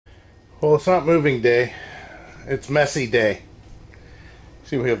Well, it's not moving day. It's messy day.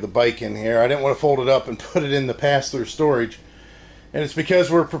 See, we have the bike in here. I didn't want to fold it up and put it in the pass-through storage. And it's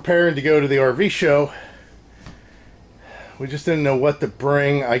because we're preparing to go to the RV show. We just didn't know what to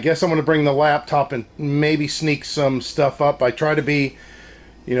bring. I guess I'm going to bring the laptop and maybe sneak some stuff up. I try to be,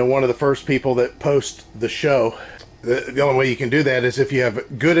 one of the first people that post the show. The only way you can do that is if you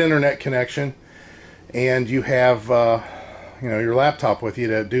have good internet connection and you have, your laptop with you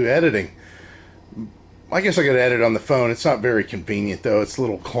to do editing. I guess I could edit on the phone. It's not very convenient, though. It's a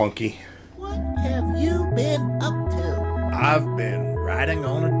little clunky. What have you been up to? I've been riding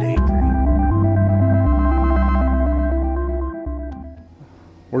on a daydream.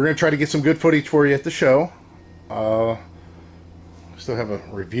 We're going to try to get some good footage for you at the show. Still have a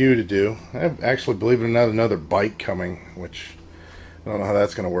review to do. I have actually, believe it or not, another bike coming, which I don't know how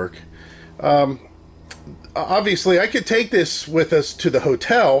that's going to work. Obviously, I could take this with us to the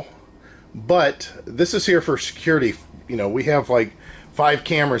hotel, but this is here for security. We have like 5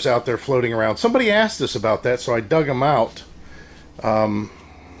 cameras out there floating around. Somebody asked us about that, so I dug them out.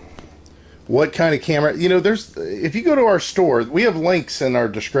 What kind of camera? If you go to our store, we have links in our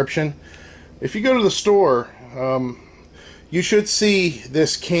description. If you go to the store, you should see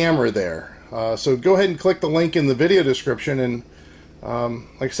this camera there. So go ahead and click the link in the video description, and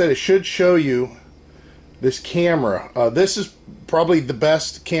like I said, it should show you this camera. This is probably the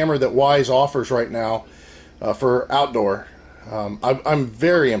best camera that Wise offers right now for outdoor. I'm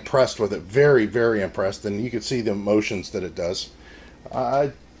very impressed with it. Very, very impressed. And you can see the motions that it does.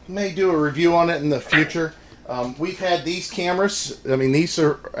 I may do a review on it in the future. We've had these cameras. I mean, these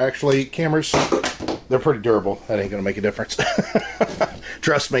are actually cameras. They're pretty durable. That ain't going to make a difference.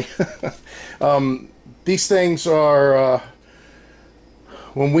 Trust me. These things are...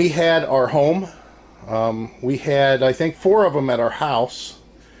 when we had our home, we had, I think, 4 of them at our house.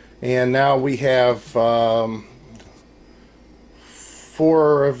 And now we have 4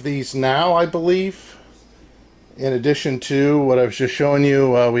 of these now, I believe. In addition to what I was just showing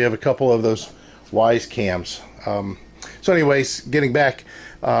you, we have a couple of those Wise cams. So anyways, getting back,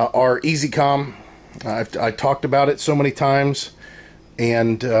 our EasyCom, I talked about it so many times,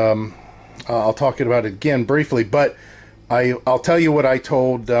 and I'll talk about it again briefly, but I'll tell you what I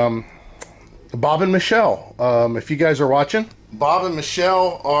told Bob and Michelle. If you guys are watching, Bob and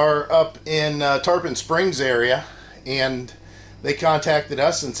Michelle are up in Tarpon Springs area, and they contacted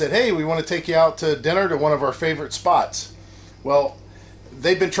us and said, hey, we want to take you out to dinner to one of our favorite spots. Well,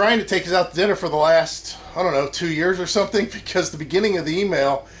 they've been trying to take us out to dinner for the last, 2 years or something, because the beginning of the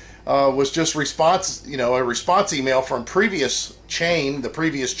email was just a response email from the previous chain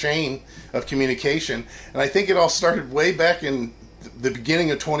of communication. And I think it all started way back in the beginning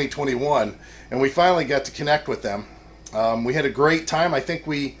of 2021, and we finally got to connect with them. We had a great time. I think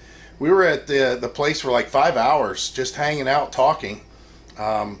we were at the place for like 5 hours just hanging out talking.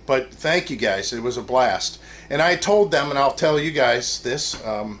 But thank you guys. It was a blast. And I told them, and I'll tell you guys this,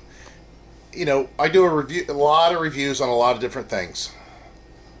 I do a lot of reviews on a lot of different things.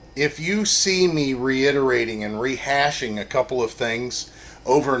 If you see me reiterating and rehashing a couple of things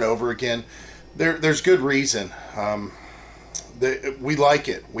over and over again, there's good reason. We like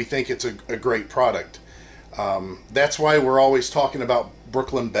it. We think it's a great product. That's why we're always talking about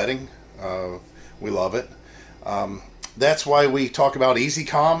Brooklyn bedding. We love it. That's why we talk about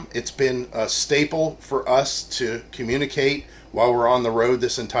EasyCom. It's been a staple for us to communicate while we're on the road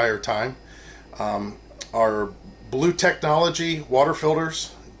this entire time. Our blue technology water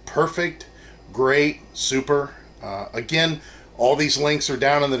filters, perfect, great, super. Again, all these links are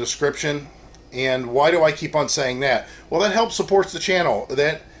down in the description. And why do I keep on saying that? Well, that helps support the channel.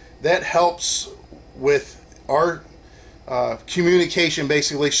 That helps with our communication,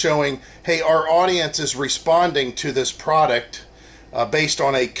 basically showing, hey, our audience is responding to this product based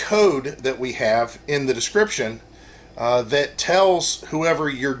on a code that we have in the description that tells whoever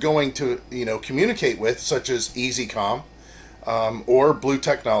you're going to communicate with, such as EasyCom or Blue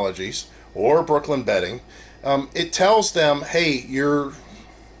Technologies or Brooklyn Bedding. It tells them, hey, your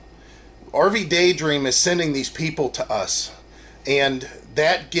RVDaydream is sending these people to us, and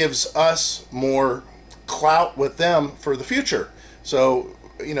that gives us more clout with them for the future. So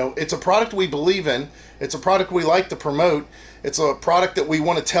it's a product we believe in. It's a product we like to promote. It's a product that we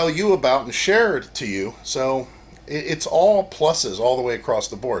want to tell you about and share it to you. So it's all pluses all the way across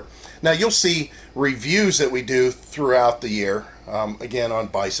the board. Now you'll see reviews that we do throughout the year, again on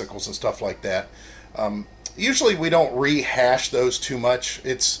bicycles and stuff like that. Usually we don't rehash those too much.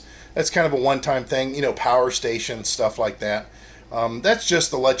 That's kind of a one-time thing, power station, stuff like that. That's just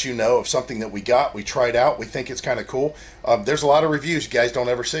to let you know of something that we tried out, we think it's kind of cool. There's a lot of reviews you guys don't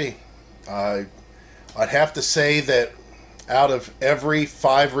ever see. I'd have to say that out of every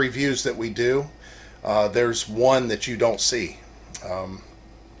 5 reviews that we do, there's one that you don't see.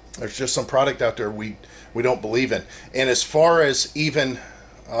 There's just some product out there we don't believe in. And as far as even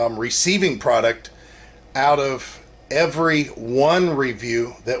receiving product, out of every 1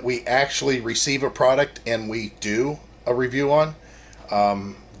 review that we actually receive a product and we do a review on,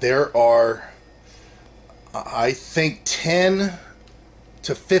 there are, I think, 10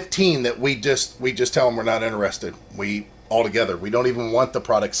 to 15 that we just tell them we're not interested. We don't even want the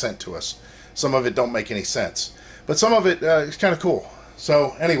product sent to us. Some of it don't make any sense, but some of it is kind of cool.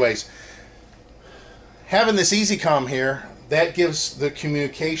 So anyways, having this EasyComm here, that gives the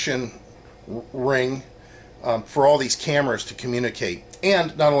communication ring for all these cameras to communicate.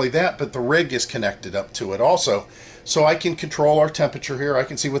 And not only that, but the rig is connected up to it also. So I can control our temperature here. I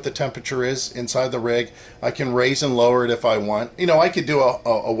can see what the temperature is inside the rig. I can raise and lower it if I want. You know, I could do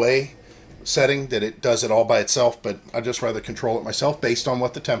a way setting that it does it all by itself, but I'd just rather control it myself based on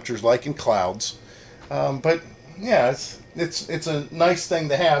what the temperature's like in clouds. But yeah, it's a nice thing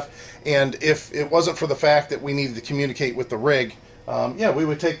to have. And if it wasn't for the fact that we needed to communicate with the rig, yeah, we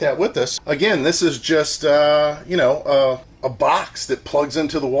would take that with us. Again, this is just, you know, a box that plugs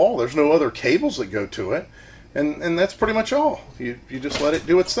into the wall. There's no other cables that go to it. And that's pretty much all. You just let it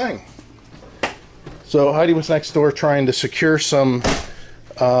do its thing. So Heidi was next door trying to secure some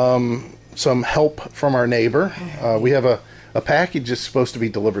help from our neighbor. We have a package that's supposed to be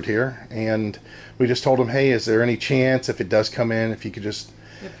delivered here, and we just told him, hey, is there any chance if it does come in, if you could just...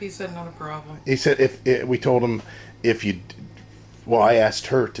 Yep, he said not a problem. He said we told him if you... Well, I asked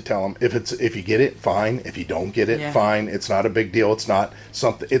her to tell him if you get it, fine. If you don't get it, yeah, fine. It's not a big deal. It's not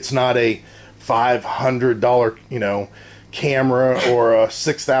something. It's not a $500, you know, camera or a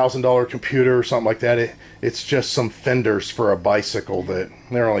 $6,000 computer or something like that. It's just some fenders for a bicycle that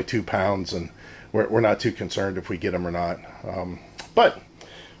they're only 2 pounds, and we're not too concerned if we get them or not. But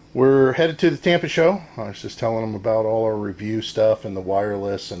we're headed to the Tampa show. I was just telling them about all our review stuff and the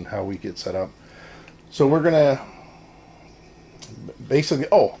wireless and how we get set up. So we're gonna basically.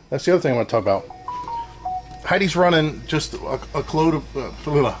 Oh, that's the other thing I want to talk about. Heidi's running just a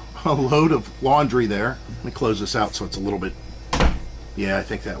load of laundry there. Let me close this out so it's a little bit. Yeah, I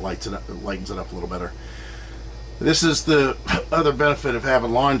think that lightens it up a little better. This is the other benefit of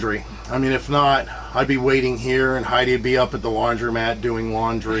having laundry. I mean, if not, I'd be waiting here and Heidi'd be up at the laundromat doing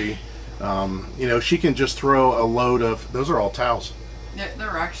laundry. You know, she can just throw a load of. Those are all towels. Yeah,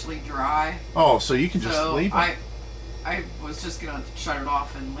 they're actually dry. Oh, so you can just leave them. I was just gonna shut it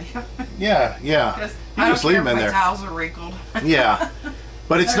off and leave. Yeah. Because you just leave them in there. My towels are wrinkled. Yeah,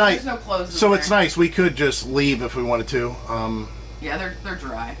 but it's nice. There's no clothes. So it's nice. We could just leave if we wanted to. Yeah, they're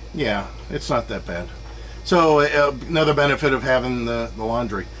dry. Yeah, it's not that bad. So another benefit of having the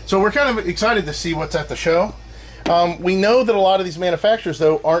laundry. So we're kind of excited to see what's at the show. We know that a lot of these manufacturers,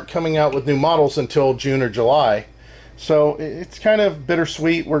 though, aren't coming out with new models until June or July. So it's kind of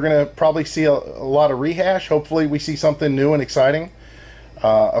bittersweet. We're going to probably see a lot of rehash. Hopefully we see something new and exciting.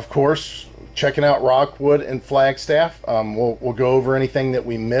 Of course, checking out Rockwood and Flagstaff. We'll go over anything that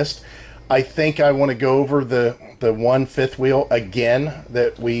we missed. I think I want to go over the 1 fifth wheel again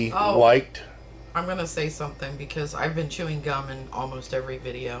that we liked. I'm going to say something because I've been chewing gum in almost every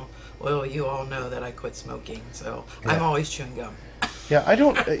video. Well, you all know that I quit smoking, so yeah. I'm always chewing gum. Yeah, I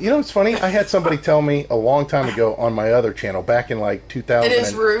don't, you know, it's funny. I had somebody tell me a long time ago on my other channel, back in like 2000. It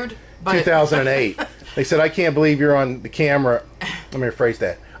is rude, but 2008. They said, I can't believe you're on the camera. Let me rephrase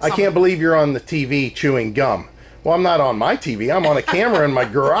that. I can't believe you're on the TV chewing gum. Well, I'm not on my TV. I'm on a camera in my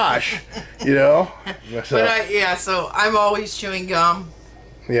garage, you know. So, but so I'm always chewing gum.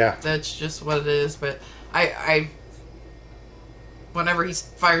 Yeah. That's just what it is. But I whenever he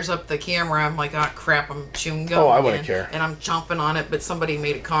fires up the camera, I'm like, oh crap, I'm chewing gum. Oh, I wouldn't care. And I'm chomping on it, but somebody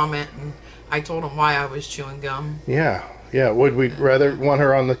made a comment, and I told him why I was chewing gum. Yeah. Yeah. Would we rather want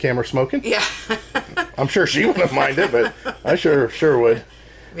her on the camera smoking? Yeah. I'm sure she wouldn't mind it, but I sure would.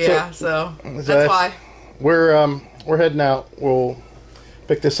 Yeah. So that's why. We're heading out. We'll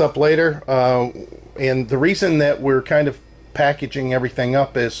pick this up later. And the reason that we're kind of packaging everything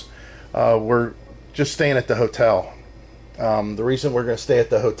up is we're just staying at the hotel. The reason we're going to stay at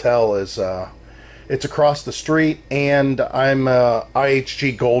the hotel is it's across the street, and I'm a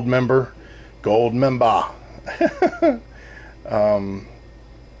IHG Gold member.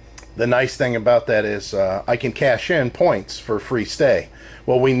 The nice thing about that is I can cash in points for free stay.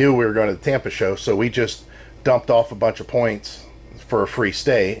 Well, we knew we were going to the Tampa show, so we just dumped off a bunch of points for a free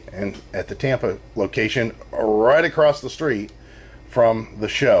stay and at the Tampa location right across the street from the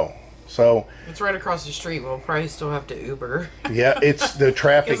show. So it's right across the street. We'll probably still have to Uber. yeah, it's the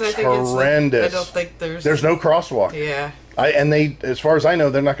traffic's 'Cause I think it's horrendous. I don't think There's no crosswalk. Yeah. And they, as far as I know,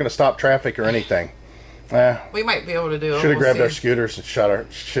 they're not going to stop traffic or anything. We might be able to do it. Should have grabbed our scooters and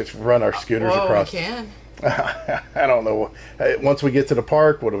run our scooters across. We can. I don't know. Once we get to the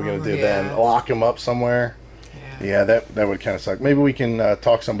park, what are we going to do then? Lock them up somewhere? Yeah, that would kind of suck. Maybe we can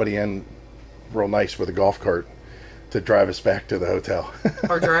talk somebody in real nice with a golf cart to drive us back to the hotel.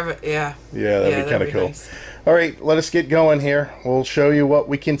 Or drive it, yeah. Yeah, that'd be kind of cool. Nice. All right, let us get going here. We'll show you what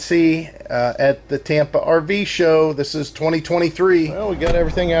we can see at the Tampa RV show. This is 2023. Well, we got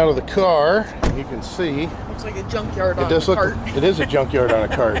everything out of the car. You can see. Looks like a junkyard on a cart. It is a junkyard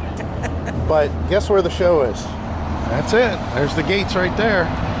on a cart. But guess where the show is? That's it. There's the gates right there.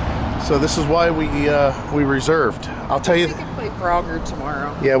 So this is why we reserved. I'll tell you. We can play Frogger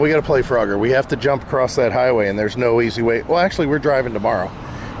tomorrow. Yeah, we got to play Frogger. We have to jump across that highway, and there's no easy way. Well, actually, we're driving tomorrow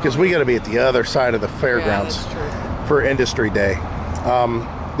because we got to be at the other side of the fairgrounds for Industry Day.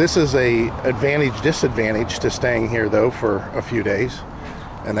 This is a disadvantage to staying here though for a few days,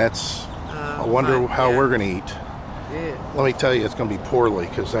 and that's. I wonder how we're going to eat. Yeah. Let me tell you, it's going to be poorly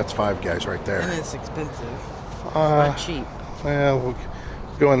because that's Five Guys right there. And it's expensive. Not cheap. Well, we'll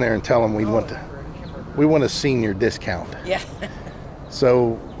go in there and tell them we want a senior discount. Yeah.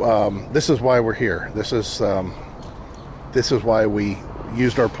 So this is why we're here. This is why we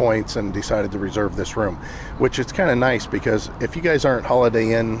used our points and decided to reserve this room, which is kind of nice because if you guys aren't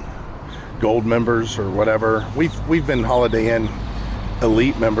Holiday Inn Gold members or whatever, we've been Holiday Inn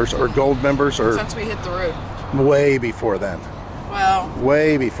Elite members or Gold members or since we hit the road. Way before then. Well.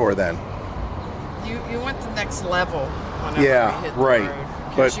 Way before then. You went the next level. Whenever we hit the right. road.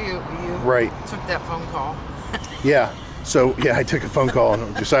 But you took that phone call. Yeah. So yeah, I took a phone call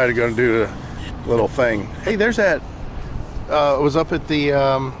and decided to go and do a little thing. Hey, there's that. It was up at the.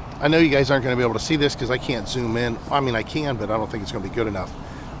 I know you guys aren't going to be able to see this because I can't zoom in. I mean, I can, but I don't think it's going to be good enough.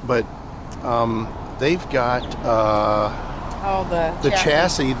 But they've got the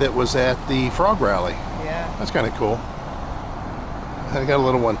chassis that was at the Frog Rally. Yeah. That's kind of cool. I got a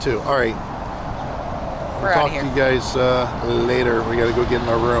little one too. All right. We'll talk to you guys later. We got to go get in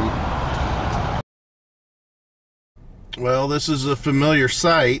our room. Well, this is a familiar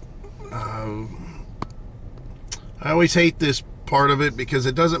sight. I always hate this part of it because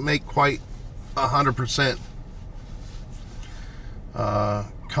it doesn't make quite 100%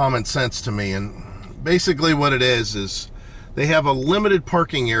 common sense to me. And basically what it is they have a limited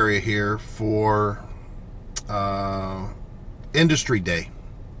parking area here for Industry Day.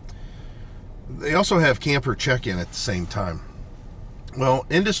 They also have camper check-in at the same time. Well,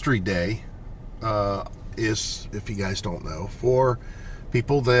 Industry Day is, if you guys don't know, for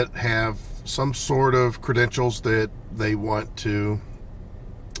people that have some sort of credentials that they want to,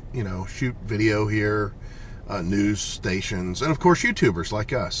 shoot video here, news stations, and of course YouTubers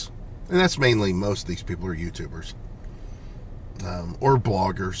like us. And that's mainly, most of these people are YouTubers or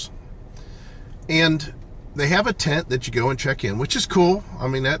bloggers. And they have a tent that you go and check in, which is cool. I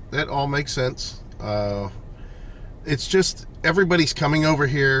mean, that all makes sense. It's just everybody's coming over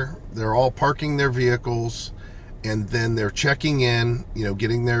here. They're all parking their vehicles, and then they're checking in,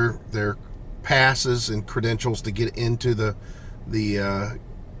 getting their passes and credentials to get into the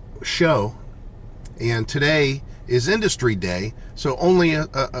show. And today is Industry Day, so only a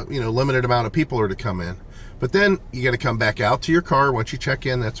limited amount of people are to come in. But then you got to come back out to your car once you check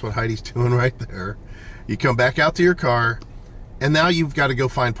in. That's what Heidi's doing right there. You come back out to your car, and now you've got to go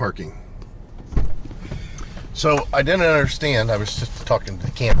find parking. So I didn't understand, I was just talking to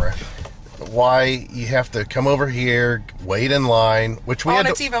the camera, why you have to come over here, wait in line, which we had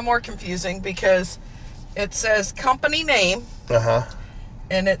it's even more confusing because it says company name,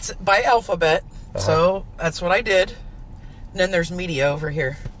 and it's by alphabet, so that's what I did. And then there's media over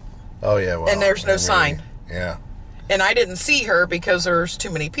here. Oh, yeah, well. And there's no sign. Yeah. And I didn't see her because there's too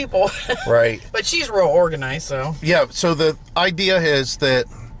many people. Right. But she's real organized, so. Yeah, so the idea is that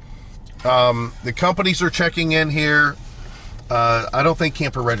the companies are checking in here. I don't think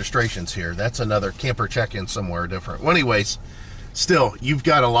camper registration's here. That's another camper check-in somewhere different. Well, anyways, still, you've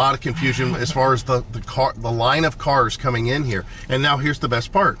got a lot of confusion as far as the line of cars coming in here. And now here's the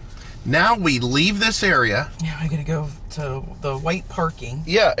best part. Now we leave this area. Yeah, I gotta go to the white parking.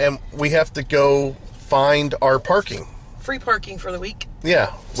 Yeah, and we have to go find our parking. Free parking for the week. Yeah,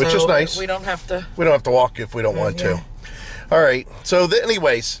 which is nice. We don't have to walk if we don't want to. All right. So,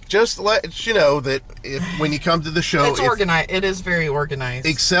 anyways, just let you know that when you come to the show, it's organized. It is very organized,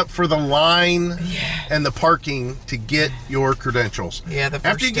 except for the line and the parking to get your credentials. Yeah, the first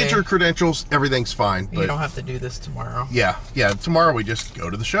after you get your credentials, everything's fine. But you don't have to do this tomorrow. Yeah. Tomorrow we just go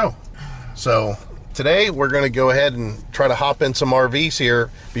to the show. So today we're going to go ahead and try to hop in some RVs here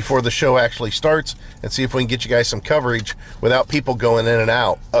before the show actually starts and see if we can get you guys some coverage without people going in and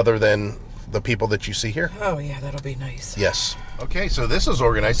out, other than the people that you see here. Oh yeah, that'll be nice. Yes. Okay, so this is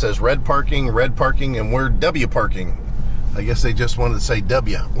organized. It says red parking, and we're W parking. I guess they just wanted to say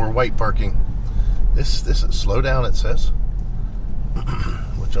W. We're white parking. This is slow down, it says.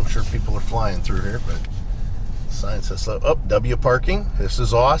 Which I'm sure people are flying through here, but the sign says slow. Oh, W parking. This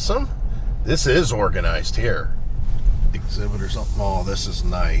is awesome. This is organized here. Exhibit or something. Oh, this is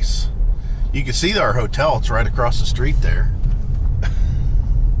nice. You can see our hotel. It's right across the street there.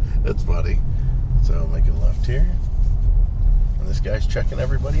 That's funny. So make a left here. And this guy's checking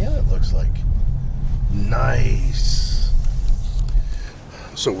everybody in, it looks like. Nice.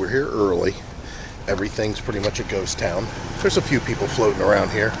 So we're here early. Everything's pretty much a ghost town. There's a few people floating around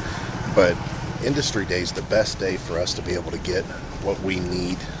here, but Industry Day is the best day for us to be able to get what we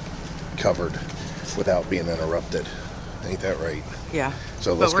need covered without being interrupted. Ain't that right? Yeah.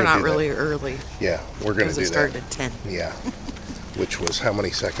 So let's but we're go not do really that. early. Yeah, we're going to do that. It started at 10. Yeah. Which was how many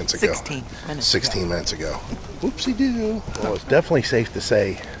seconds ago? 16 minutes 16 minutes ago. Whoopsie-doo. Well, it's definitely safe to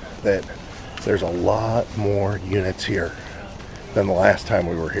say that there's a lot more units here than the last time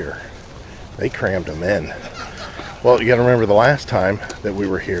we were here. They crammed them in. Well, you got to remember the last time that we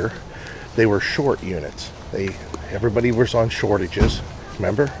were here, they were short units. Everybody was on shortages,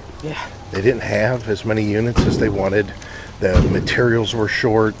 remember? Yeah. They didn't have as many units as they wanted. The materials were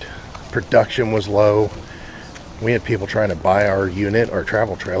short. Production was low. We had people trying to buy our unit, our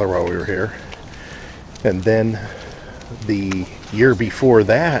travel trailer, while we were here. And then the year before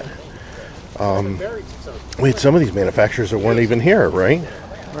that, we had some of these manufacturers that weren't even here, right?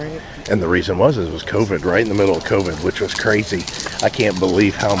 Right. And the reason was COVID, right in the middle of COVID, which was crazy. I can't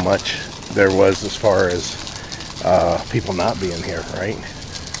believe how much there was as far as people not being here, right?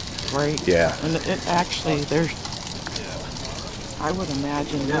 Right. Yeah. And it actually, I would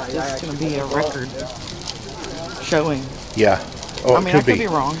imagine that this is going to be a record showing. Yeah. Oh, I mean, I could be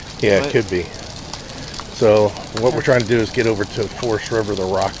wrong. Yeah, it could be. So what we're trying to do is get over to Forest River, the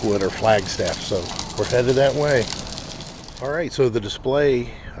Rockwood, or Flagstaff. So we're headed that way. All right. So the display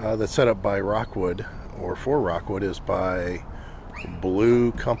that's set up by Rockwood, or for Rockwood, is by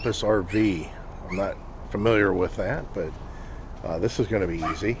Blue Compass RV. I'm not familiar with that, but this is going to be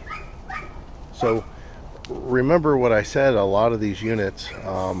easy. So remember what I said, a lot of these units,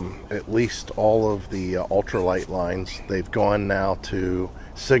 at least all of the ultralight lines, they've gone now to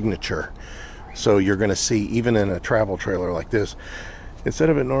Signature. So you're going to see, even in a travel trailer like this, instead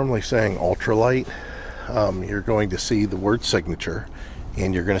of it normally saying ultralight, you're going to see the word Signature,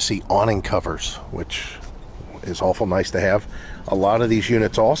 and you're going to see awning covers, which is awful nice to have. A lot of these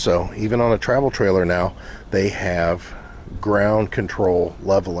units also, even on a travel trailer now, they have ground control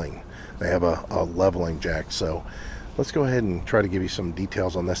leveling. They have a leveling jack. So let's go ahead and try to give you some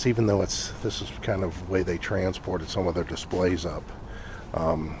details on this, even though this is kind of the way they transported some of their displays up.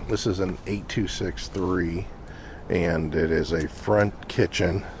 This is an 8263, and it is a front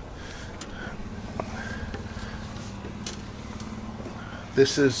kitchen.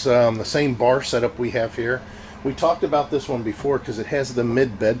 This is the same bar setup we have here. We talked about this one before because it has the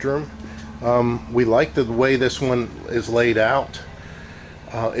mid-bedroom. We like the way this one is laid out.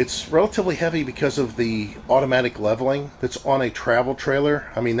 It's relatively heavy because of the automatic leveling that's on a travel trailer.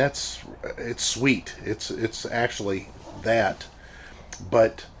 I mean, it's sweet. It's actually that,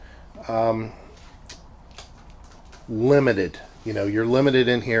 but limited. You know, you're limited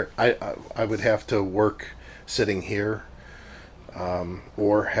in here. I would have to work sitting here,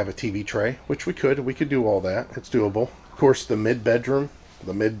 or have a TV tray, which we could do all that. It's doable. Of course, the mid-bedroom,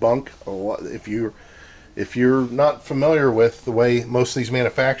 the mid-bunk, if you're not familiar with the way most of these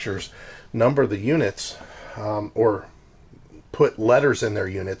manufacturers number the units, or put letters in their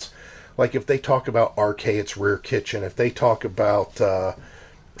units, like if they talk about RK, it's rear kitchen. If they talk about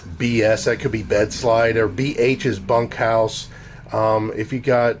BS, that could be bed slide, or BH is bunkhouse. If you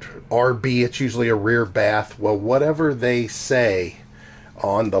got RB, it's usually a rear bath. Well, whatever they say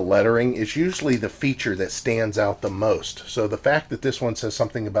on the lettering is usually the feature that stands out the most. So the fact that this one says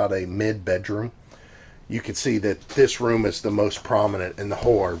something about a mid-bedroom, you can see that this room is the most prominent in the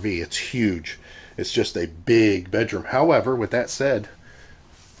whole RV. It's huge. It's just a big bedroom. However, with that said,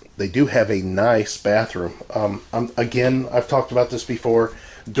 they do have a nice bathroom. Again, I've talked about this before.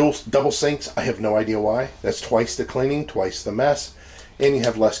 Double sinks, I have no idea why. That's twice the cleaning, twice the mess, and you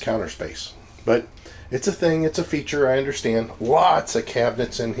have less counter space. But it's a thing, it's a feature, I understand. Lots of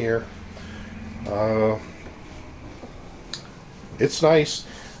cabinets in here. It's nice.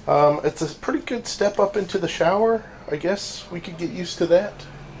 It's a pretty good step up into the shower. I guess we could get used to that.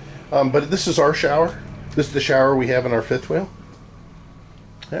 But this is our shower. This is the shower we have in our fifth wheel.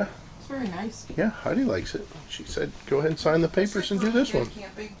 Yeah. It's very nice. Yeah, Heidi likes it. She said, go ahead and sign the papers and do this one.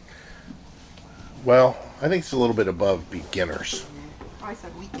 Camping. Well, I think it's a little bit above beginners. I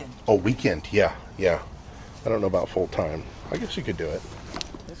said weekend. Oh, weekend. Yeah, yeah. I don't know about full time. I guess you could do it.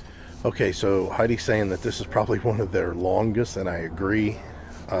 Okay, so Heidi's saying that this is probably one of their longest, and I agree,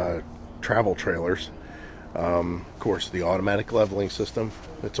 travel trailers. Of course, the automatic leveling system.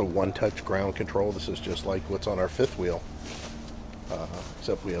 It's a one-touch ground control. This is just like what's on our fifth wheel,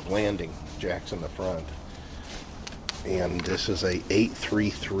 except we have landing jacks in the front. And this is a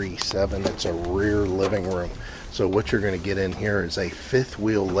 8337. It's a rear living room. So what you're going to get in here is a fifth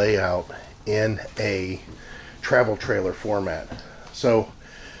wheel layout in a travel trailer format. So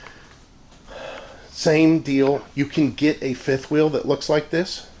same deal. You can get a fifth wheel that looks like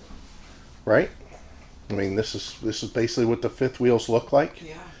this, right? I mean, this is basically what the fifth wheels look like.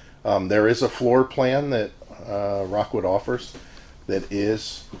 Yeah. There is a floor plan that Rockwood offers that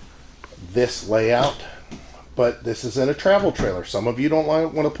is this layout, but this is in a travel trailer. Some of you don't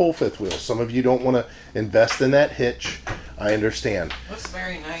want to pull fifth wheels. Some of you don't want to invest in that hitch. I understand. Looks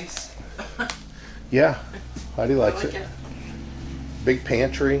very nice. Yeah, Heidi likes I like it. Big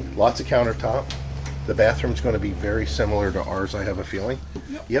pantry, lots of countertop. The bathroom's going to be very similar to ours, I have a feeling.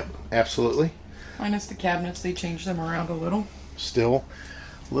 Yep, absolutely. Minus the cabinets, they changed them around a little. Still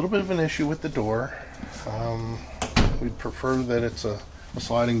a little bit of an issue with the door. We'd prefer that it's a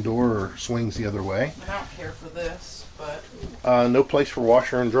sliding door or swings the other way. I don't care for this, but... No place for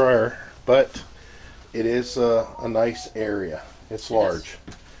washer and dryer, but it is a nice area. It's large.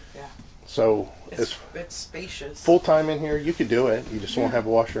 Yeah. So It's spacious. full time in here, you could do it. You just won't have a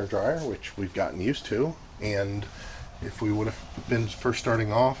washer and dryer, which we've gotten used to. And if we would have been first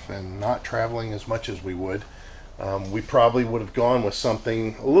starting off and not traveling as much as we would, we probably would have gone with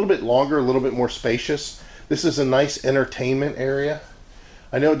something a little bit longer, a little bit more spacious. This is a nice entertainment area.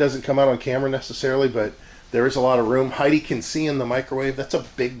 I know it doesn't come out on camera necessarily, but there is a lot of room. Heidi can see in the microwave. That's a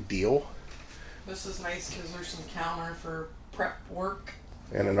big deal. This is nice because there's some counter for prep work.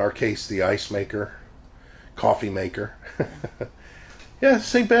 And in our case, the ice maker, coffee maker. Yeah,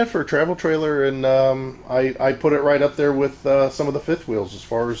 this ain't bad for a travel trailer, and I put it right up there with some of the fifth wheels as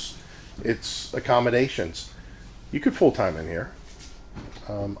far as its accommodations. You could full-time in here.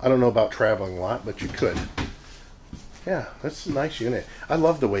 I don't know about traveling a lot, but you could. Yeah, that's a nice unit. I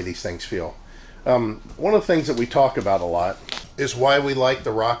love the way these things feel. One of the things that we talk about a lot is why we like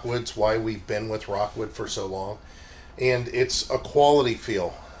the Rockwoods, why we've been with Rockwood for so long. And it's a quality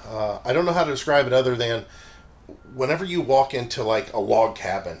feel. I don't know how to describe it other than whenever you walk into like a log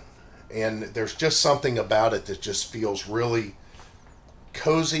cabin and there's just something about it that just feels really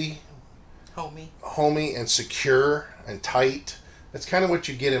cozy, homey and secure and tight. That's kind of what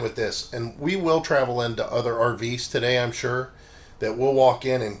you get in with this. And we will travel into other RVs today, I'm sure, that we'll walk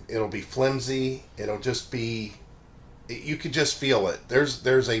in and it'll be flimsy. It'll just be, you could just feel it. There's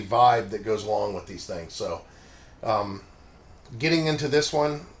a vibe that goes along with these things. So getting into this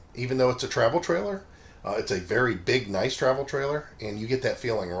one, even though it's a travel trailer, it's a very big, nice travel trailer, and you get that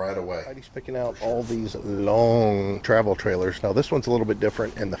feeling right away. Heidi's picking out all these long travel trailers. Now this one's a little bit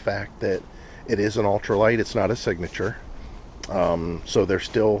different in the fact that it is an ultralight. It's not a signature. So they're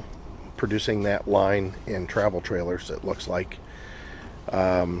still producing that line in travel trailers, it looks like.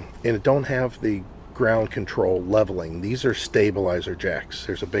 And it don't have the ground control leveling. These are stabilizer jacks.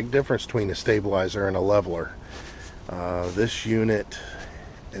 There's a big difference between a stabilizer and a leveler. This unit,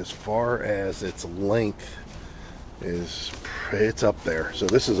 as far as its length, it's up there. So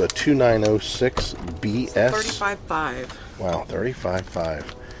this is a 2906 BS. 35.5. Wow,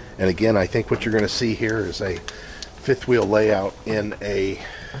 35.5. And again, I think what you're going to see here is a fifth wheel layout in a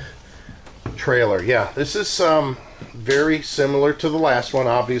trailer. Yeah, this is very similar to the last one.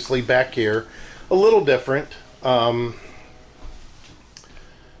 Obviously back here, a little different.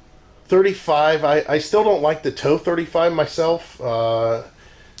 35, I still don't like the tow 35 myself.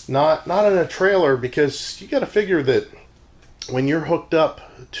 Not in a trailer, because you got to figure that when you're hooked up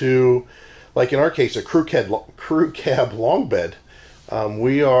to, like in our case, a crew cab long bed,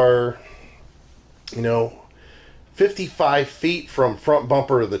 we are, 55 feet from front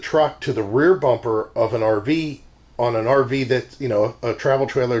bumper of the truck to the rear bumper of an RV, on an RV that, a travel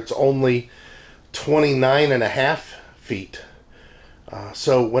trailer, it's only 29 and a half feet.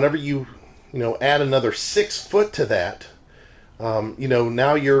 So whenever you add another 6 foot to that,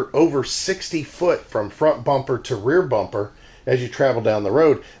 now you're over 60 foot from front bumper to rear bumper as you travel down the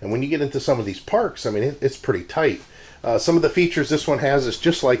road. And when you get into some of these parks, I mean, it's pretty tight. Some of the features this one has is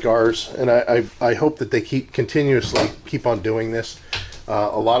just like ours, and I hope that they continuously keep on doing this.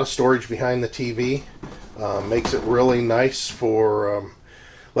 A lot of storage behind the TV makes it really nice for,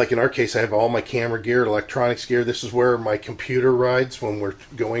 like in our case, I have all my camera gear, electronics gear. This is where my computer rides when we're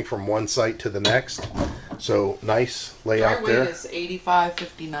going from one site to the next. So nice layout there. Our weight is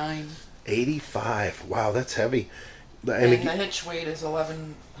 85.59. 85. Wow, that's heavy. And the hitch weight is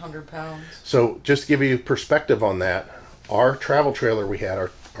 1,100 pounds. So just to give you perspective on that, our travel trailer we had,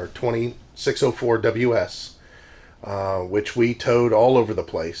 our 2604 WS, which we towed all over the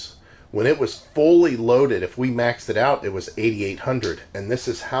place. When it was fully loaded, if we maxed it out, it was 8,800. And this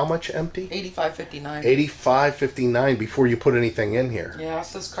is how much empty? 85.59. 85.59 before you put anything in here. Yeah, it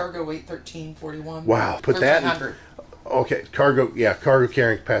says cargo weight 1341. Wow, put that in. Okay, cargo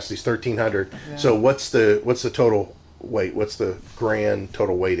carrying capacity is 1,300. Yeah. So what's the total weight? What's the grand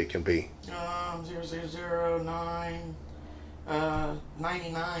total weight it can be? 0009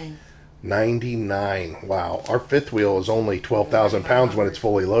 99. 99. Wow. Our fifth wheel is only 12,000 pounds when it's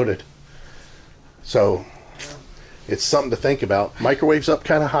fully loaded. So it's something to think about. Microwave's up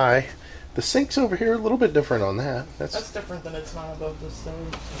kind of high. The sink's over here a little bit different on that. That's different than it's not above the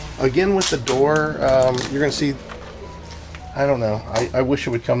stove. So. Again, with the door, you're going to see, I don't know. I wish it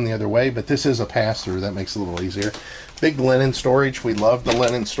would come the other way, but this is a pass-through. That makes it a little easier. Big linen storage. We love the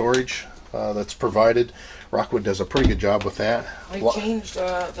linen storage that's provided. Rockwood does a pretty good job with that. I changed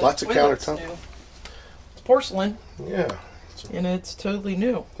the lots of countertop. New. It's porcelain. Yeah. And it's totally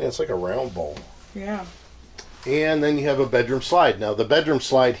new. Yeah, it's like a round bowl. Yeah. And then you have a bedroom slide. Now the bedroom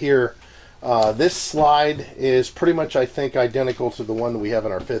slide here, this slide is pretty much, I think, identical to the one that we have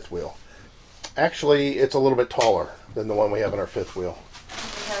in our fifth wheel. Actually, it's a little bit taller than the one we have in our fifth wheel. It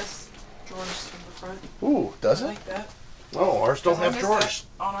has drawers in the front. Ooh, does it? I like that. Oh, ours don't have drawers.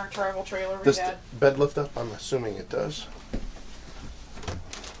 On our travel trailer we Does had. the bed lift up? I'm assuming it does.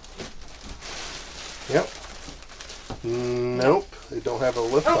 Yep. Nope, they don't have a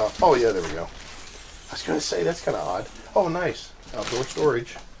lift up. Oh yeah, there we go. I was going to say, that's kind of odd. Oh, nice. Outdoor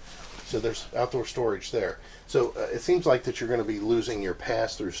storage. So there's outdoor storage there. So it seems like that you're going to be losing your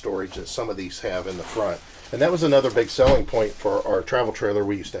pass-through storage that some of these have in the front. And that was another big selling point for our travel trailer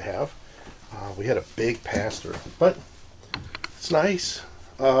we used to have. We had a big pass-through, but it's nice.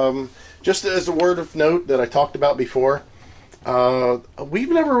 Just as a word of note that I talked about before,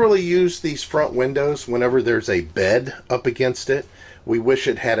 we've never really used these front windows whenever there's a bed up against it. We wish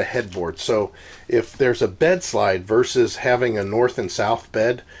it had a headboard. So if there's a bed slide versus having a north and south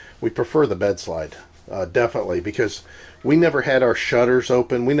bed, we prefer the bed slide, definitely, because we never had our shutters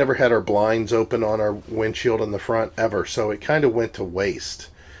open. We never had our blinds open on our windshield in the front ever. So it kind of went to waste.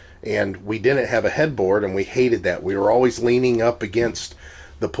 And we didn't have a headboard, and we hated that. We were always leaning up against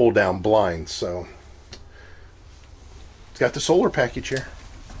the pull-down blinds. So it's got the solar package here.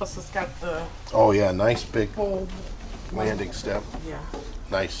 Plus it's got the... Oh yeah, nice big full landing step. Yeah.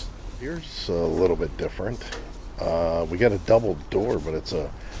 Nice. Here's a little bit different. We got a double door, but it's a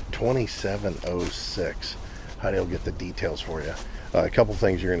 2706. Heidi will get the details for you. A couple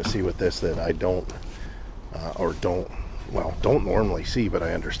things you're going to see with this that I don't normally see, but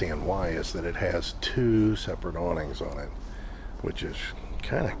I understand why, is that it has two separate awnings on it, which is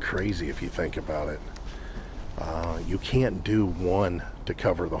kind of crazy if you think about it. You can't do one to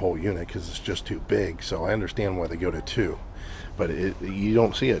cover the whole unit because it's just too big, so I understand why they go to two, but you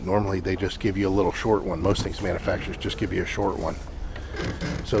don't see it. Normally they just give you a little short one. Most things manufacturers just give you a short one.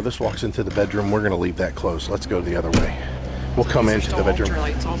 So this walks into the bedroom. We're going to leave that closed. Let's go the other way. We'll come into the bedroom.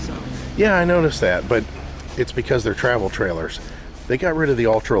 Ultralights also. Yeah, I noticed that, but it's because they're travel trailers. They got rid of the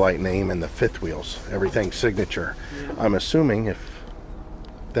ultralight name and the fifth wheels. Everything's signature. Yeah. I'm assuming if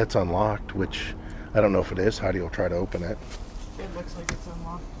that's unlocked, which I don't know if it is. Heidi will try to open it. It looks like it's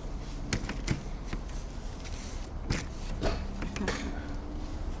unlocked.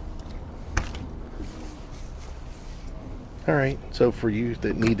 Alright, so for you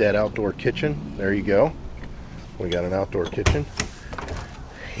that need that outdoor kitchen, there you go. We got an outdoor kitchen.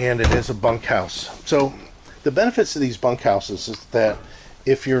 And it is a bunkhouse. So the benefits of these bunkhouses is that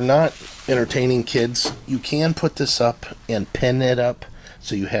if you're not entertaining kids, you can put this up and pin it up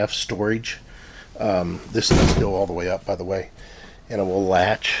so you have storage. This does go all the way up, by the way, and it will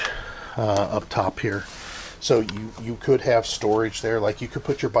latch up top here. So you could have storage there, like you could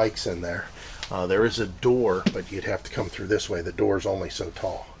put your bikes in there. There is a door, but you'd have to come through this way. The door's only so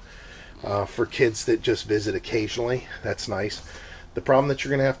tall. For kids that just visit occasionally, that's nice. The problem that you're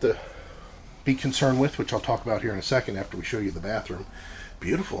going to have to be concerned with, which I'll talk about here in a second after we show you the bathroom.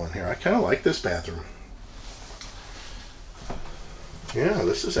 Beautiful in here. I kind of like this bathroom. Yeah,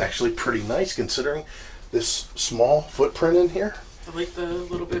 this is actually pretty nice considering this small footprint in here. I like the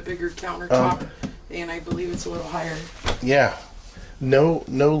little bit bigger countertop, and I believe it's a little higher. Yeah, no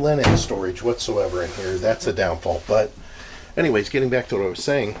linen storage whatsoever in here. That's a downfall. But anyways, getting back to what I was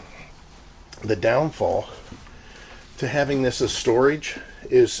saying, the downfall to having this as storage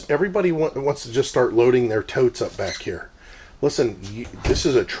is everybody wants to just start loading their totes up back here. Listen, this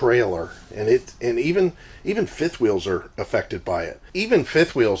is a trailer, and even fifth wheels are affected by it. Even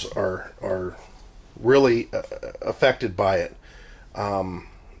fifth wheels are really affected by it.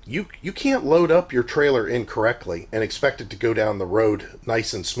 You can't load up your trailer incorrectly and expect it to go down the road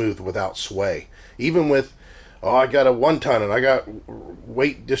nice and smooth without sway. Even with, oh, I got a 1 ton and I got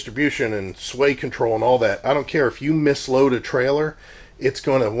weight distribution and sway control and all that. I don't care if you misload a trailer, it's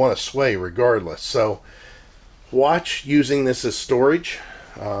going to want to sway regardless. So watch using this as storage.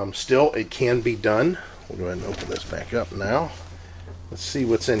 Still, it can be done. We'll go ahead and open this back up now. Let's see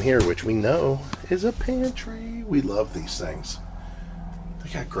what's in here, which we know is a pantry. We love these things. They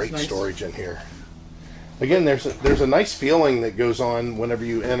got great storage in here. Again, there's a nice feeling that goes on whenever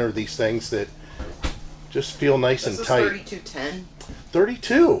you enter these things that just feel nice and tight. This is 3210.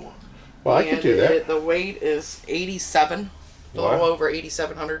 32. Well, I could do that. The weight is 87, a little over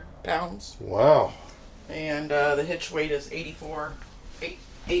 8,700 pounds. Wow. And the hitch weight is 844.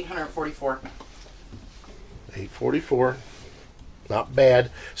 844. Not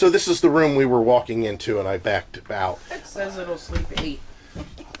bad. So this is the room we were walking into, and I backed out. It says it'll sleep 8.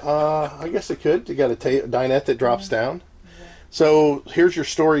 I guess it could. You got a dinette that drops down. So here's your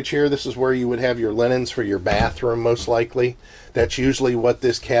storage here. This is where you would have your linens for your bathroom, most likely. That's usually what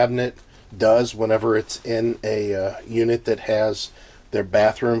this cabinet does whenever it's in a unit that has their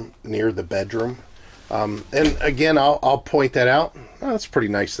bathroom near the bedroom. And again, I'll point that out. Oh, that's pretty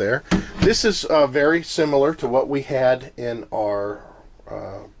nice there. This is very similar to what we had in our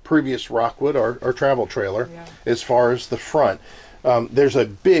previous Rockwood, our travel trailer, as far as the front. There's a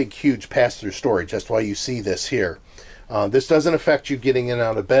big, huge pass-through storage. That's why you see this here. This doesn't affect you getting in and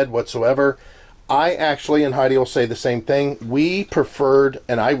out of bed whatsoever. I actually, and Heidi will say the same thing, we preferred,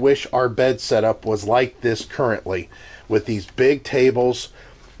 and I wish our bed setup was like this currently, with these big tables,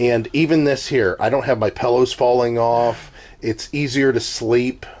 and even this here. I don't have my pillows falling off. It's easier to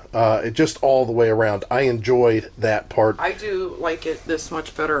sleep. Just all the way around. I enjoyed that part. I do like it this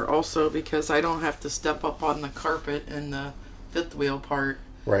much better also because I don't have to step up on the carpet in the fifth wheel part.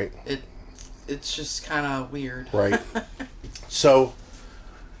 Right. It's just kind of weird. Right. So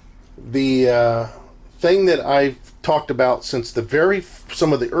the thing that I've talked about since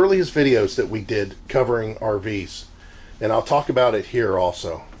some of the earliest videos that we did covering RVs, and I'll talk about it here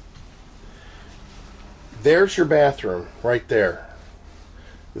also. There's your bathroom right there.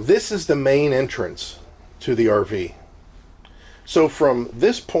 This is the main entrance to the RV. So from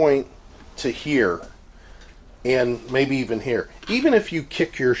this point to here, and maybe even here, even if you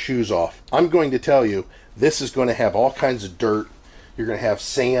kick your shoes off, I'm going to tell you, this is going to have all kinds of dirt. You're going to have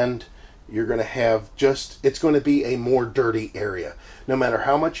sand. You're going to have it's going to be a more dirty area. No matter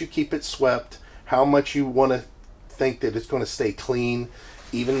how much you keep it swept, how much you want to think that it's going to stay clean,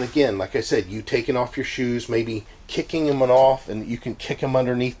 even again, like I said, you taking off your shoes, maybe kicking them off, and you can kick them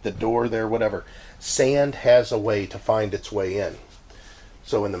underneath the door there, whatever. Sand has a way to find its way in.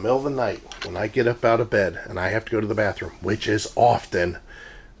 So in the middle of the night, when I get up out of bed and I have to go to the bathroom, which is often,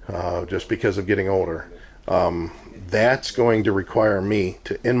 just because of getting older, that's going to require me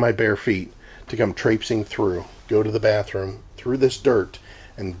to, in my bare feet, to come traipsing through, go to the bathroom, through this dirt,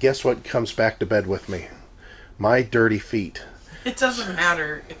 and guess what comes back to bed with me? My dirty feet. It doesn't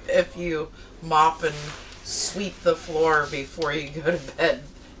matter if you mop and sweep the floor before you go to bed,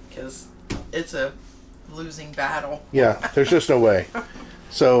 because it's a losing battle. Yeah, there's just no way.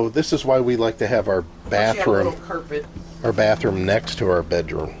 So this is why we like to have our bathroom, carpet. our bathroom next to our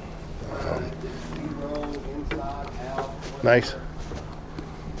bedroom. Nice.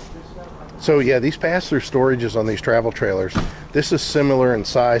 So yeah, these pass-through storages on these travel trailers, this is similar in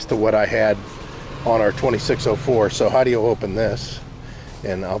size to what I had on our 2604. So Heidi will open this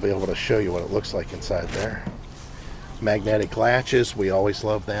and I'll be able to show you what it looks like inside there. Magnetic latches, we always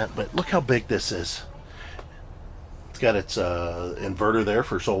love that, but look how big this is. It's got its inverter there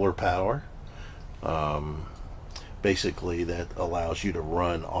for solar power. Basically that allows you to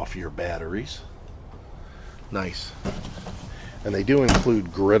run off your batteries. Nice. And they do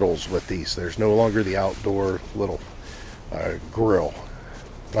include griddles with these. There's no longer the outdoor little grill.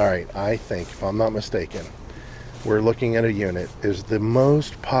 Alright, I think, if I'm not mistaken, we're looking at a unit is the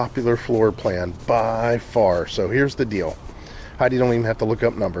most popular floor plan by far. So here's the deal. Heidi don't even have to look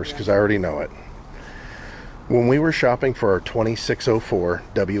up numbers because I already know it. When we were shopping for our 2604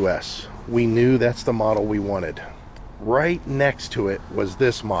 WS, we knew that's the model we wanted. Right next to it was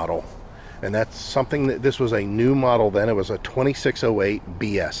this model, and that's something that this was a new model then. It was a 2608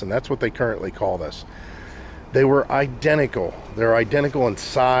 BS, and that's what they currently call this. They were identical. They're identical in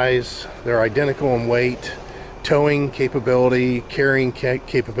size, they're identical in weight, towing capability, carrying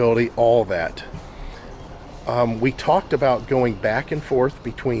capability, all that. We talked about going back and forth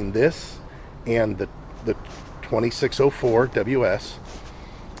between this and the 2604 WS,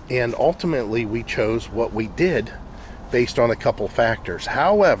 and ultimately we chose what we did based on a couple factors.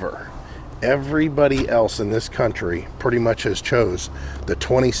 However, everybody else in this country pretty much has chose the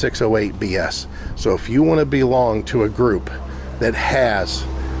 2608 BS. So if you want to belong to a group that has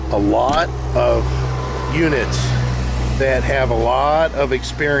a lot of units, that have a lot of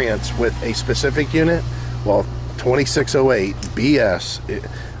experience with a specific unit, well, 2608 BS,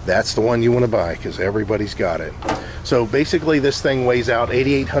 that's the one you want to buy because everybody's got it. So basically this thing weighs out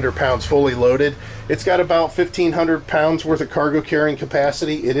 8,800 pounds fully loaded. It's got about 1,500 pounds worth of cargo carrying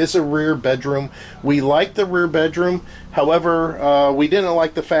capacity. It is a rear bedroom. We like the rear bedroom. However, we didn't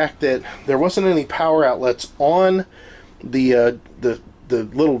like the fact that there wasn't any power outlets on the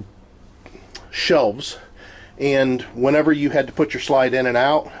little shelves. And whenever you had to put your slide in and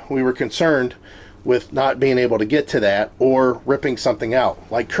out, we were concerned with not being able to get to that or ripping something out.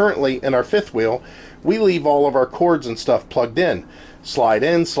 Like currently in our fifth wheel, we leave all of our cords and stuff plugged in. Slide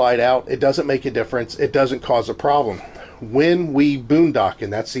in, slide out, it doesn't make a difference. It doesn't cause a problem. When we boondock,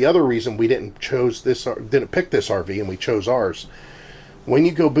 and that's the other reason we didn't pick this RV and we chose ours. When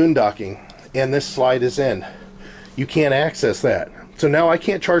you go boondocking and this slide is in, you can't access that. So now I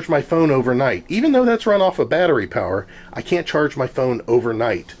can't charge my phone overnight. Even though that's run off of battery power, I can't charge my phone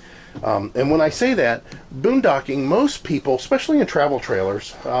overnight. And when I say that, boondocking, most people, especially in travel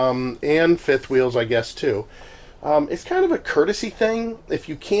trailers, and fifth wheels, I guess, too, it's kind of a courtesy thing. If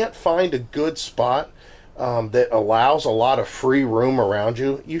you can't find a good spot that allows a lot of free room around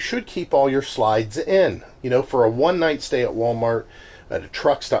you, you should keep all your slides in. You know, for a one-night stay at Walmart, at a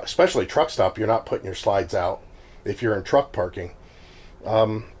truck stop, especially truck stop, you're not putting your slides out if you're in truck parking.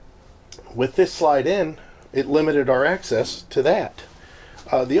 With this slide in, it limited our access to that.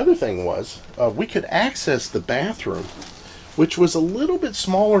 The other thing was we could access the bathroom, which was a little bit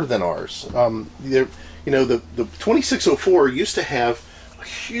smaller than ours. You know, the 2604 used to have a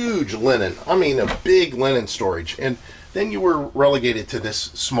huge linen, I mean a big linen storage, and then you were relegated to this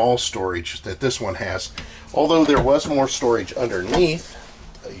small storage that this one has. Although there was more storage underneath,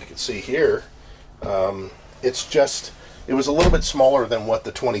 you can see here, it was a little bit smaller than what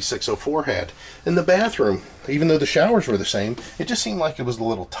the 2604 had. In the bathroom, even though the showers were the same, it just seemed like it was a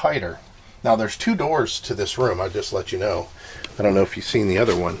little tighter. Now there's two doors to this room, I'll just let you know. I don't know if you've seen the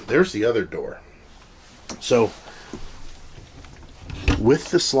other one. There's the other door. So with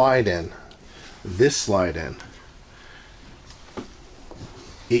the slide in, this slide in,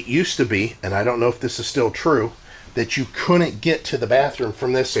 it used to be, and I don't know if this is still true, that you couldn't get to the bathroom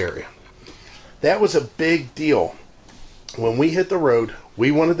from this area. That was a big deal. When we hit the road,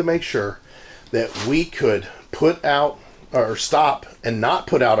 we wanted to make sure that we could put out or stop and not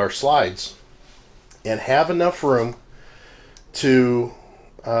put out our slides and have enough room to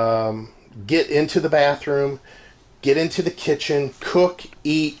get into the bathroom, get into the kitchen, cook,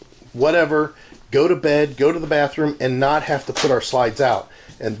 eat, whatever, go to bed, go to the bathroom, and not have to put our slides out.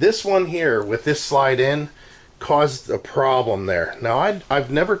 And this one here with this slide in caused a problem there. Now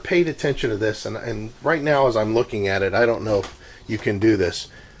I've never paid attention to this, and right now as I'm looking at it, I don't know if you can do this.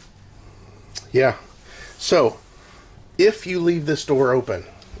 Yeah, so if you leave this door open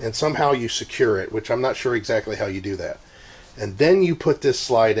and somehow you secure it, which I'm not sure exactly how you do that, and then you put this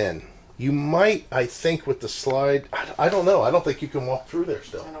slide in, you might, I think with the slide, I don't know, I don't think you can walk through there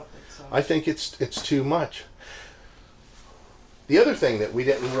still. I don't think so. I think it's too much. The other thing that we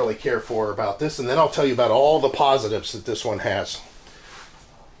didn't really care for about this, and then I'll tell you about all the positives that this one has.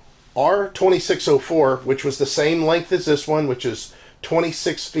 Our 2604, which was the same length as this one, which is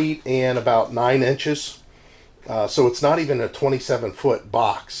 26 feet and about 9 inches. So it's not even a 27-foot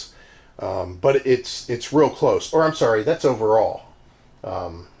box, but it's real close. Or I'm sorry, that's overall.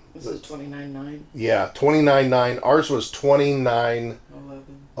 This is 29.9. Yeah, 29.9. Ours was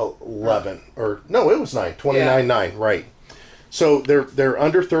 29.11. Or no, it was 9. 29.9. Right. So they're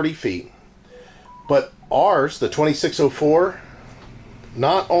under 30 feet, but ours, the 2604,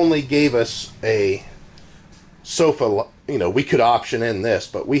 not only gave us a sofa, you know, we could option in this,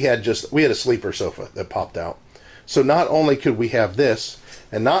 but we had a sleeper sofa that popped out. So not only could we have this,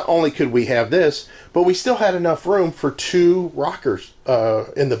 and not only could we have this, but we still had enough room for 2 rockers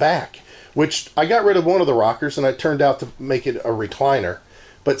in the back, which I got rid of one of the rockers and it turned out to make it a recliner.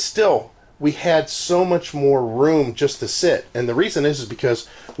 But still, we had so much more room just to sit. And the reason is because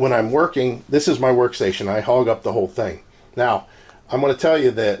when I'm working, this is my workstation. I hog up the whole thing. Now, I'm going to tell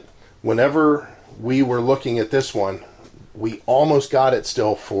you that whenever we were looking at this one, we almost got it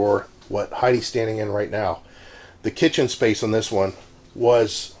still for what Heidi's standing in right now. The kitchen space on this one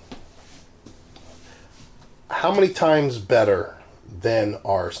was how many times better than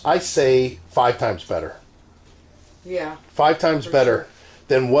ours? I say 5 times better. Yeah. 5 times better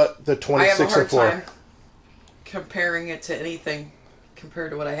than what the 26 and 4. I have a hard time comparing it to anything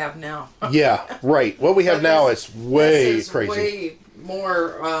compared to what I have now. Yeah, right. What we have now is way this is crazy. Way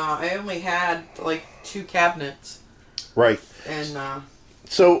more. I only had like 2 cabinets. Right. And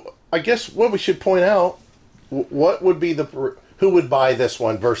so I guess what we should point out, what would be who would buy this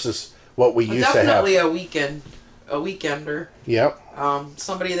one versus what we used to have? Definitely a weekender. Yep.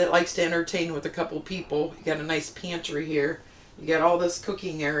 Somebody that likes to entertain with a couple people. You got a nice pantry here. You got all this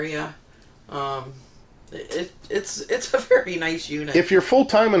cooking area. It's a very nice unit. If you're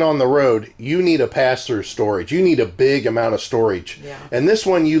full-time and on the road, you need a pass-through storage. You need a big amount of storage. Yeah. And this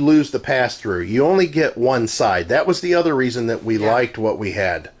one, you lose the pass-through. You only get one side. That was the other reason that we liked what we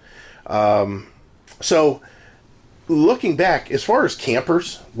had. So, looking back, as far as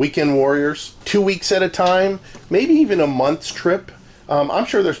campers, weekend warriors, 2 weeks at a time, maybe even a month's trip, I'm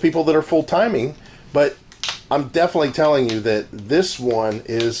sure there's people that are full-timing, but I'm definitely telling you that this one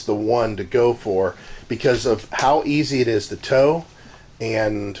is the one to go for because of how easy it is to tow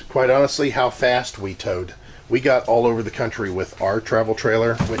and, quite honestly, how fast we towed. We got all over the country with our travel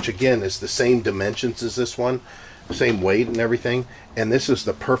trailer, which, again, is the same dimensions as this one, same weight and everything, and this is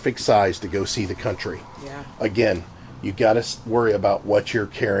the perfect size to go see the country. Yeah. Again, you got to worry about what you're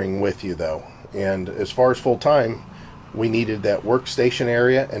carrying with you, though. And as far as full-time, we needed that workstation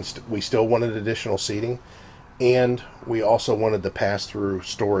area, and we still wanted additional seating. And we also wanted the pass-through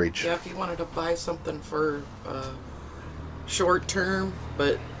storage. Yeah, if you wanted to buy something for short term,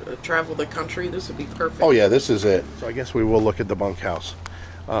 but travel the country, this would be perfect. Oh yeah, this is it. So I guess we will look at the bunkhouse.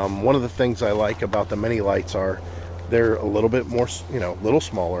 One of the things I like about the mini lights are they're a little bit more, a little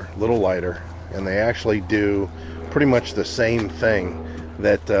smaller, a little lighter, and they actually do pretty much the same thing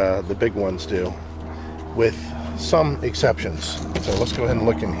that the big ones do, with some exceptions. So let's go ahead and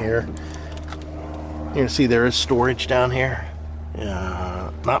look in here. You can see there is storage down here.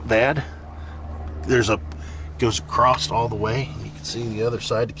 Not bad. Goes across all the way. You can see the other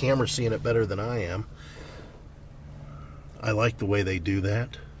side. The camera's seeing it better than I am. I like the way they do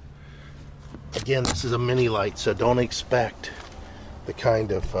that. Again, this is a mini light, so don't expect the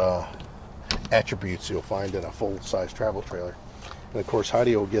kind of attributes you'll find in a full-size travel trailer. And of course,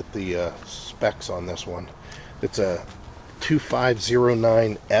 Heidi will get the specs on this one. It's a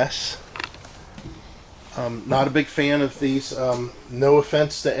 2509S. Not a big fan of these. No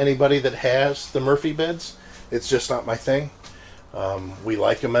offense to anybody that has the Murphy beds. It's just not my thing. We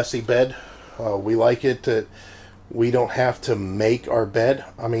like a messy bed. We like it to, we don't have to make our bed.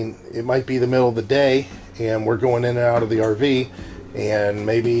 I mean, it might be the middle of the day and we're going in and out of the RV and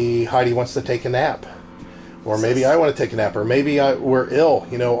maybe Heidi wants to take a nap. Or maybe I want to take a nap. Or maybe we're ill.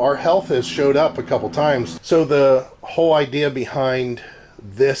 Our health has showed up a couple times. So the whole idea behind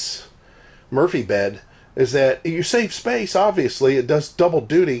this Murphy bed is that you save space, obviously. It does double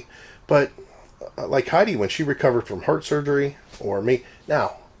duty. But like Heidi, when she recovered from heart surgery, or me,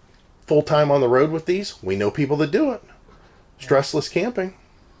 now, full-time on the road with these, we know people that do it. Stressless camping.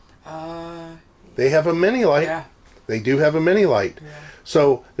 They have a mini light. Yeah. They do have a mini light. Yeah.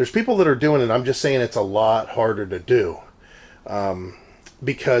 So there's people that are doing it. I'm just saying it's a lot harder to do.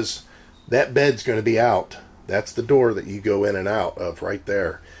 Because that bed's going to be out. That's the door that you go in and out of right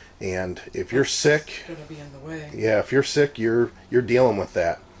there. And if you're sick, it's going to be in the way. Yeah, if you're sick, you're dealing with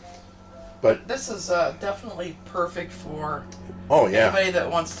that. But this is definitely perfect for anybody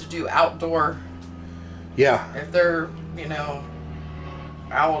that wants to do outdoor. Yeah. If they're,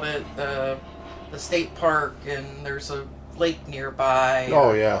 out at the state park and there's a lake nearby.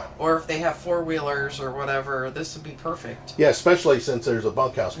 Or if they have four-wheelers or whatever, this would be perfect. Yeah, especially since there's a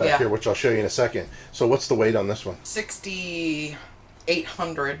bunkhouse back here, which I'll show you in a second. So what's the weight on this one?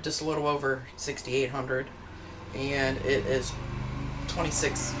 6,800, just a little over 6,800, and it is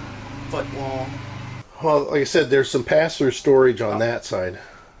 26 foot long. Well, like I said, there's some pass-through storage on that side.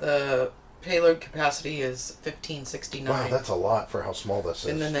 The payload capacity is 1,569. Wow, that's a lot for how small this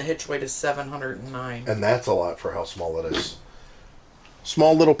is. And then the hitch weight is 709. And that's a lot for how small it is.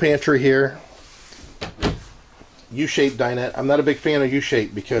 Small little pantry here. U-shaped dinette. I'm not a big fan of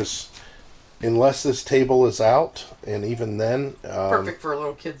U-shaped because unless this table is out, and even then... Perfect for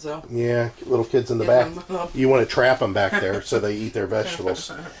little kids, though. Yeah, little kids in the back. You want to trap them back there so they eat their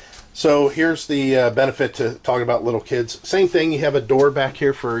vegetables. So here's the benefit to talking about little kids. Same thing, you have a door back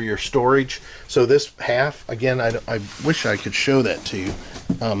here for your storage. So this half, again, I wish I could show that to you,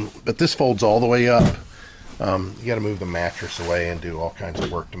 but this folds all the way up. You got to move the mattress away and do all kinds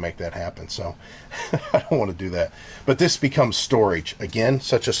of work to make that happen. So I don't want to do that. But this becomes storage. Again,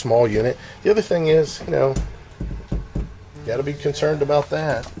 such a small unit. The other thing is, you know, got to be concerned about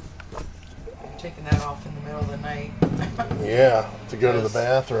that. Taking that off in the middle of the night. Yeah, to go to the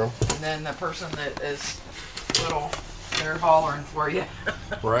bathroom. And then the person that is little, they're hollering for you.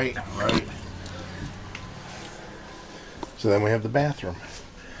 Right, right. So then we have the bathroom.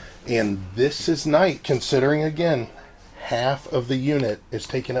 And this is nice, considering, again, half of the unit is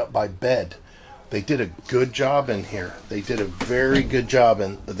taken up by bed. They did a good job in here. They did a very good job,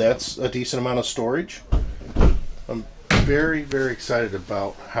 and that's a decent amount of storage. I'm very, very excited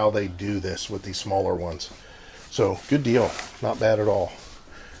about how they do this with these smaller ones. So, good deal. Not bad at all.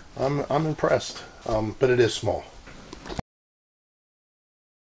 I'm impressed, but it is small.